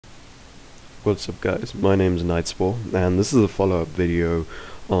What's up guys, my name's Knightspore and this is a follow-up video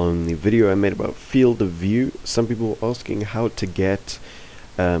on the video I made about field of view. Some people were asking how to get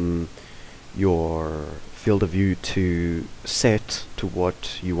your field of view to set to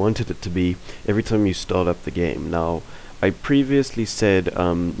what you wanted it to be every time you start up the game. Now I previously said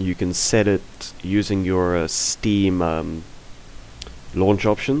you can set it using your Steam launch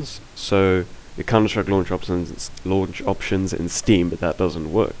options, so your Counter-Strike launch options in Steam, but that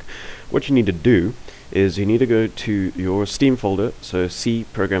doesn't work. What you need to do is you need to go to your Steam folder, so C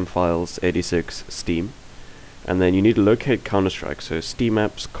program files 86 Steam, and then you need to locate Counter-Strike, so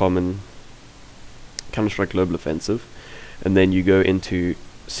steamapps common Counter-Strike Global Offensive, and then you go into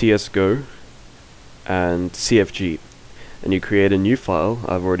csgo and CFG, and you create a new file.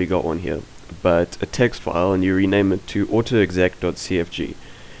 I've already got one here, but a text file, and you rename it to autoexec.cfg.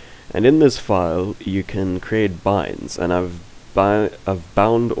 And in this file you can create binds, and I've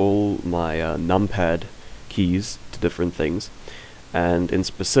bound all my numpad keys to different things, and in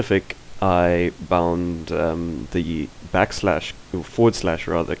specific I bound the backslash or forward slash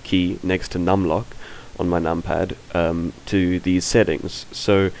rather key next to numlock on my numpad to these settings.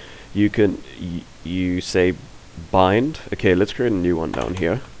 So you can you say bind. Okay, let's create a new one down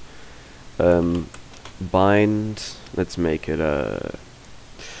here. Bind, let's make it a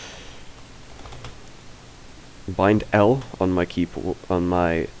bind L on my keyboard,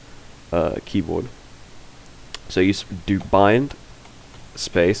 keyboard. So you do bind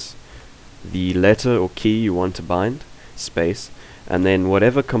space the letter or key you want to bind space, and then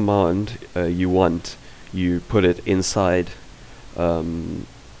whatever command you want, you put it inside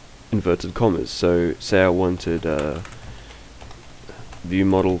inverted commas. So say I wanted view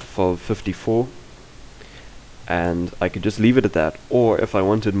model for 54, and I could just leave it at that, or if I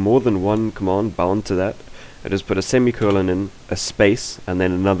wanted more than one command bound to that, I just put a semicolon in, a space, and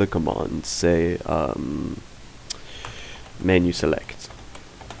then another command, say menu select.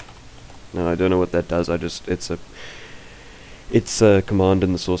 Now I don't know what that does. It's a command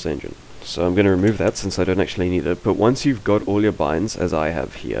in the source engine, so I'm going to remove that since I don't actually need it. But once you've got all your binds, as I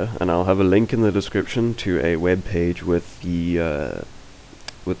have here, and I'll have a link in the description to a web page with the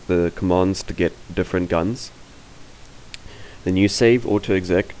commands to get different guns, then you save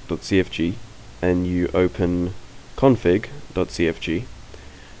autoexec.cfg and you open config.cfg,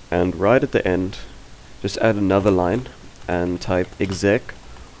 and right at the end just add another line and type exec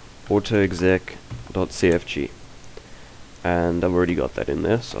autoexec.cfg, and I've already got that in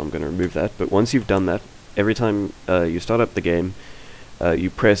there, so I'm going to remove that. But once you've done that, every time you start up the game, you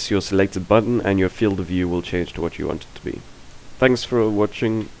press your selected button and your field of view will change to what you want it to be. Thanks for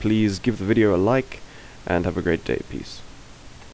watching. Please give the video a like and have a great day. Peace.